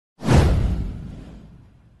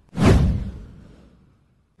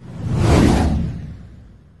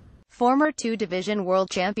Former two-division world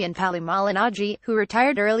champion Paulie Malignaggi, who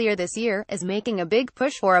retired earlier this year, is making a big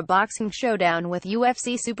push for a boxing showdown with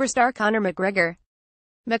UFC superstar Conor McGregor.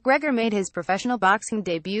 McGregor made his professional boxing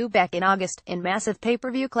debut back in August, in massive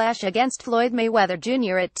pay-per-view clash against Floyd Mayweather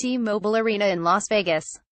Jr. at T-Mobile Arena in Las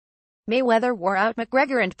Vegas. Mayweather wore out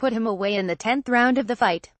McGregor and put him away in the 10th round of the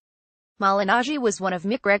fight. Malignaggi was one of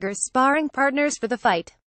McGregor's sparring partners for the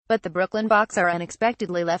fight, but the Brooklyn boxer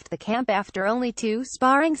unexpectedly left the camp after only 2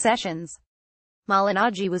 sparring sessions.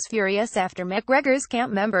 Malignaggi was furious after McGregor's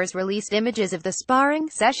camp members released images of the sparring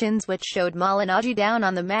sessions which showed Malignaggi down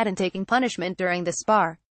on the mat and taking punishment during the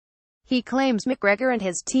spar. He claims McGregor and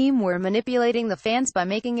his team were manipulating the fans by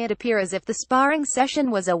making it appear as if the sparring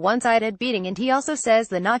session was a one-sided beating, and he also says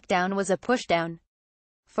the knockdown was a pushdown.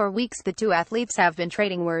 For weeks the two athletes have been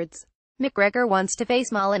trading words. McGregor wants to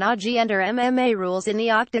face Malignaggi under MMA rules in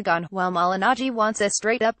the octagon, while Malignaggi wants a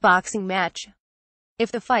straight-up boxing match.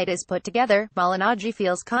 If the fight is put together, Malignaggi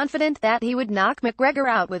feels confident that he would knock McGregor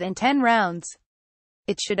out within 10 rounds.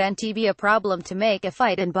 It shouldn't be a problem to make a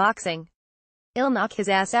fight in boxing. I'll knock his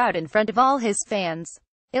ass out in front of all his fans.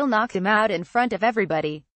 I'll knock him out in front of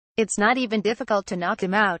everybody. It's not even difficult to knock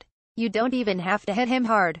him out. You don't even have to hit him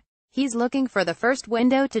hard. He's looking for the first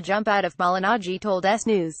window to jump out of, Malignaggi told S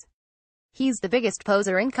News. He's the biggest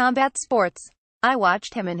poser in combat sports. I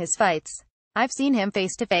watched him in his fights. I've seen him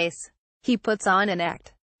face to face. He puts on an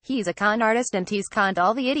act. He's a con artist and he's conned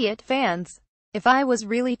all the idiot fans. If I was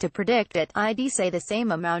really to predict it, I'd say the same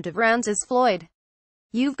amount of rounds as Floyd.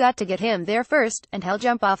 You've got to get him there first, and he'll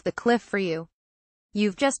jump off the cliff for you.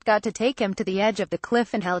 You've just got to take him to the edge of the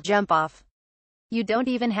cliff and he'll jump off. You don't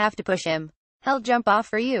even have to push him. He'll jump off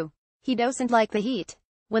for you. He doesn't like the heat.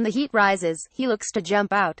 When the heat rises, he looks to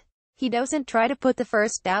jump out. He doesn't try to put the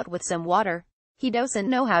first out with some water. He doesn't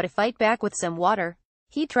know how to fight back with some water.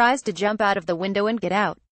 He tries to jump out of the window and get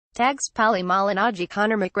out. Tags Paulie Malignaggi.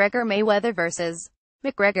 Conor McGregor. Mayweather vs.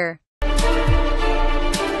 McGregor.